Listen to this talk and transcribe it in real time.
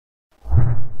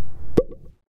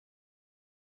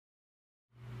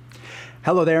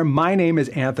Hello there, my name is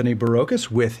Anthony Barocas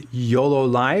with YOLO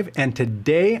Live, and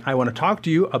today I want to talk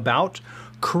to you about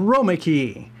Chroma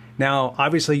Key. Now,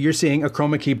 obviously you're seeing a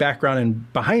Chroma Key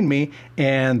background behind me,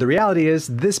 and the reality is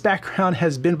this background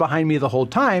has been behind me the whole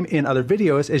time in other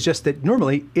videos. It's just that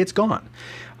normally it's gone.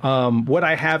 What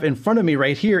I have in front of me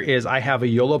right here is I have a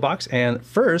YoloBox, and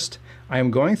first I am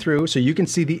going through so you can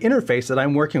see the interface that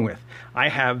I'm working with. I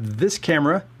have this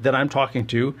camera that I'm talking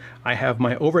to. I have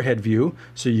my overhead view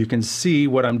so you can see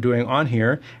what I'm doing on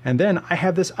here. And then I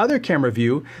have this other camera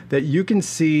view that you can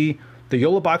see the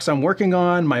YoloBox I'm working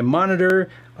on, my monitor,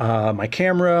 my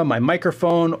camera, my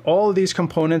microphone, all of these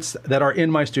components that are in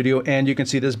my studio, and you can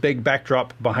see this big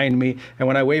backdrop behind me. And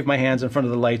when I wave my hands in front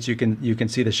of the lights, you can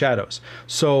see the shadows.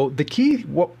 So the key,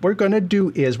 what we're going to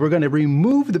do is we're going to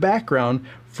remove the background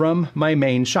from my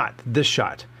main shot, this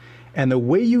shot. And the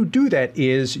way you do that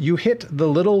is you hit the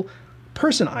little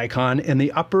person icon in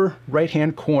the upper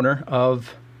right-hand corner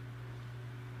of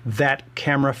that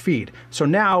camera feed. So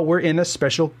now we're in a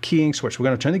special keying switch. We're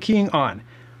going to turn the keying on,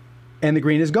 and the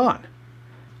green is gone.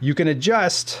 You can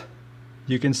adjust,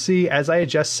 you can see as I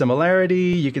adjust similarity,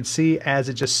 you can see as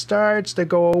it just starts to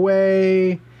go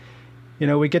away. You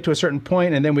know, we get to a certain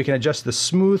point and then we can adjust the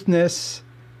smoothness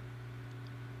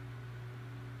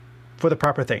for the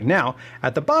proper thing. Now,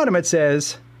 at the bottom it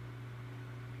says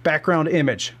background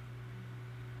image.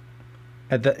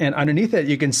 And underneath it,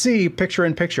 you can see picture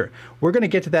in picture. We're going to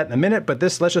get to that in a minute, but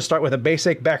let's just start with a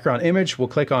basic background image. We'll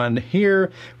click on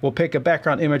here. We'll pick a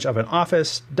background image of an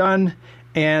office. Done.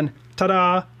 And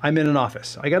ta-da, I'm in an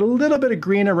office. I got a little bit of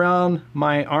green around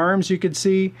my arms, you can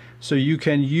see. So you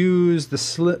can use the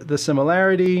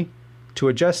similarity to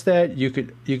adjust that. You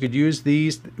could use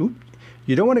these. Oops.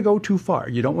 You don't want to go too far.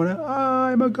 You don't want to,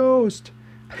 I'm a ghost.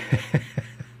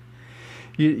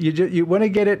 You want to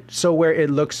get it so where it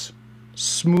looks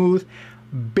smooth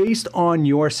based on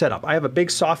your setup. I have a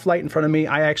big soft light in front of me.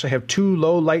 I actually have two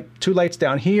lights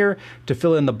down here to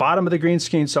fill in the bottom of the green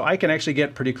screen, so I can actually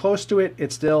get pretty close to it.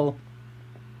 It still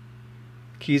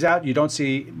keys out. You don't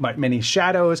see many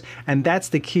shadows, and that's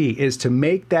the key, is to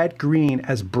make that green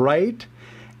as bright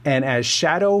and as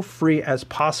shadow free as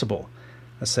possible.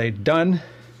 Let's say done.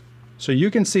 So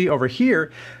you can see over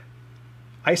here,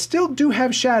 I still do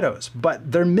have shadows,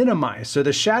 but they're minimized. So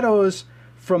the shadows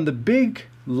from the big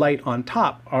light on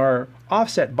top are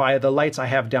offset by the lights I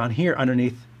have down here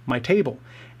underneath my table.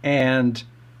 And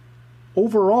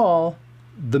overall,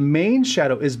 the main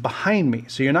shadow is behind me.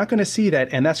 So you're not going to see that,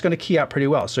 and that's going to key out pretty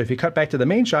well. So if you cut back to the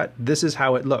main shot, this is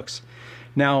how it looks.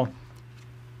 Now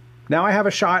I have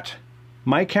a shot.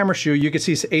 My camera shoe, you can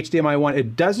see HDMI 1,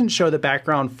 it doesn't show the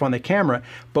background from the camera,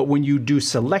 but when you do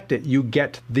select it, you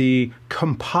get the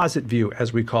composite view,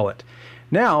 as we call it.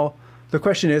 Now, the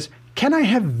question is, can I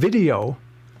have video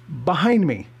behind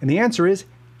me? And the answer is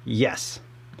yes.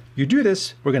 You do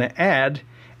this, we're going to add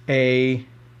a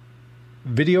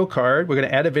video card. We're going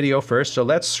to add a video first. So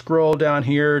let's scroll down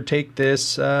here, take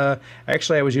this.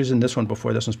 Actually, I was using this one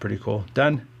before. This one's pretty cool.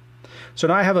 Done. So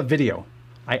now I have a video.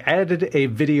 I added a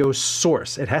video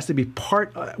source. It has to be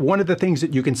one of the things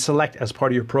that you can select as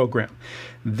part of your program.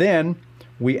 Then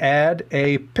we add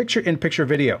a picture-in-picture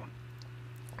video.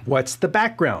 What's the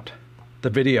background? The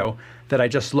video that I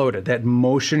just loaded, that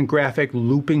motion graphic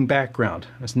looping background.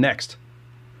 That's next.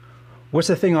 What's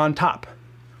the thing on top?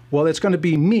 Well, it's going to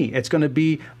be me. It's going to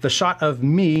be the shot of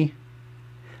me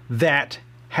that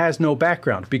has no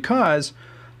background, because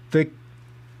the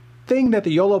thing that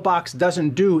the YoloBox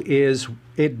doesn't do is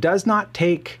it does not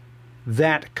take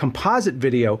that composite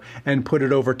video and put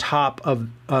it over top of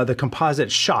the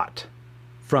composite shot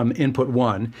from input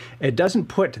 1. It doesn't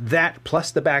put that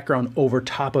plus the background over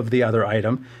top of the other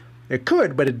item. It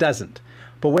could, but it doesn't.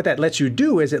 But what that lets you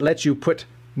do is it lets you put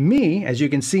me, as you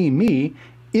can see me,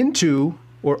 into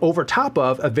or over top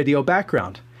of a video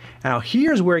background. Now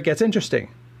here's where it gets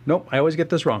interesting. Nope, I always get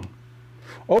this wrong.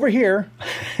 Over here,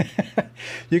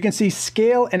 you can see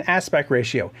scale and aspect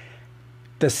ratio.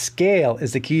 The scale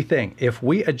is the key thing. If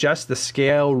we adjust the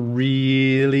scale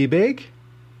really big,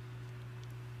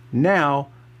 now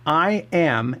I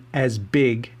am as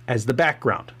big as the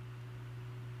background.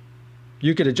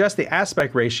 You could adjust the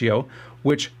aspect ratio,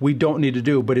 which we don't need to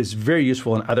do, but is very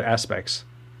useful in other aspects.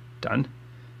 Done.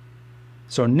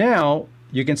 So now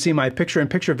you can see my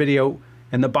picture-in-picture video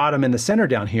in the bottom in the center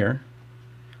down here.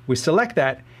 We select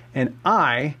that, and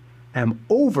I am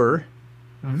over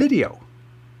video.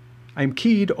 I'm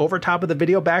keyed over top of the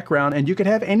video background, and you can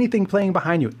have anything playing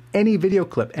behind you, any video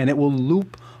clip, and it will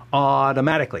loop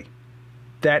automatically.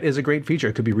 That is a great feature.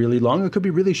 It could be really long, it could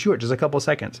be really short, just a couple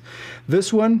seconds.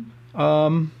 This one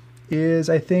is,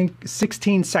 I think,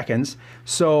 16 seconds.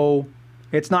 So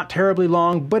It's not terribly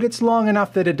long, but it's long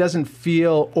enough that it doesn't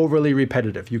feel overly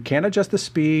repetitive. You can't adjust the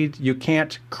speed, you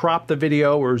can't crop the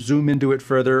video or zoom into it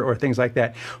further or things like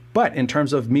that. But in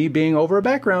terms of me being over a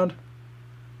background,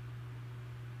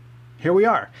 here we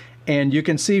are. And you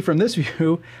can see from this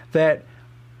view that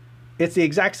it's the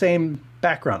exact same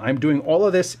background. I'm doing all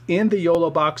of this in the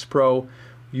YoloBox Pro,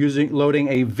 loading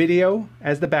a video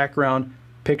as the background,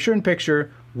 picture in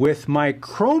picture, with my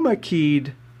Chroma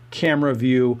Keyed camera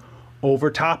view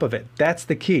over top of it. That's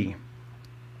the key.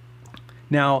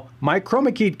 Now, my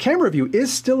Chroma Keyed camera view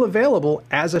is still available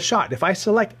as a shot. If I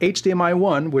select HDMI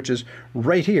 1, which is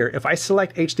right here, if I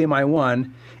select HDMI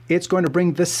 1, it's going to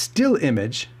bring the still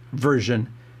image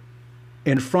version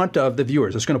in front of the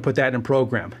viewers. It's going to put that in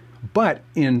program. But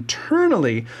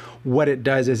internally, what it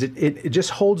does is it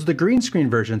just holds the green screen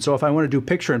version. So if I want to do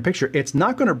picture in picture, it's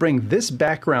not going to bring this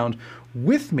background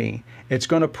with me. It's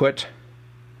going to put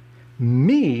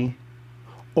me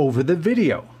over the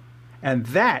video. And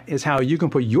that is how you can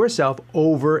put yourself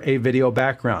over a video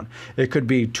background. It could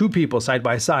be two people side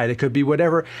by side. It could be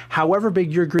whatever, however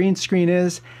big your green screen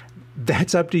is,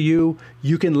 that's up to you.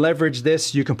 You can leverage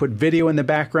this. You can put video in the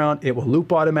background. It will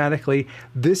loop automatically.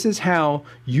 This is how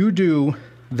you do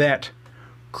that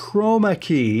Chroma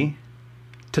Key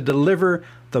to deliver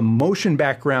the motion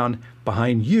background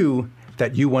behind you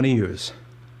that you want to use.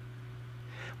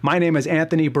 My name is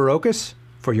Anthony Barocas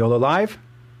for YOLO Live.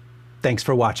 Thanks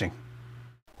for watching.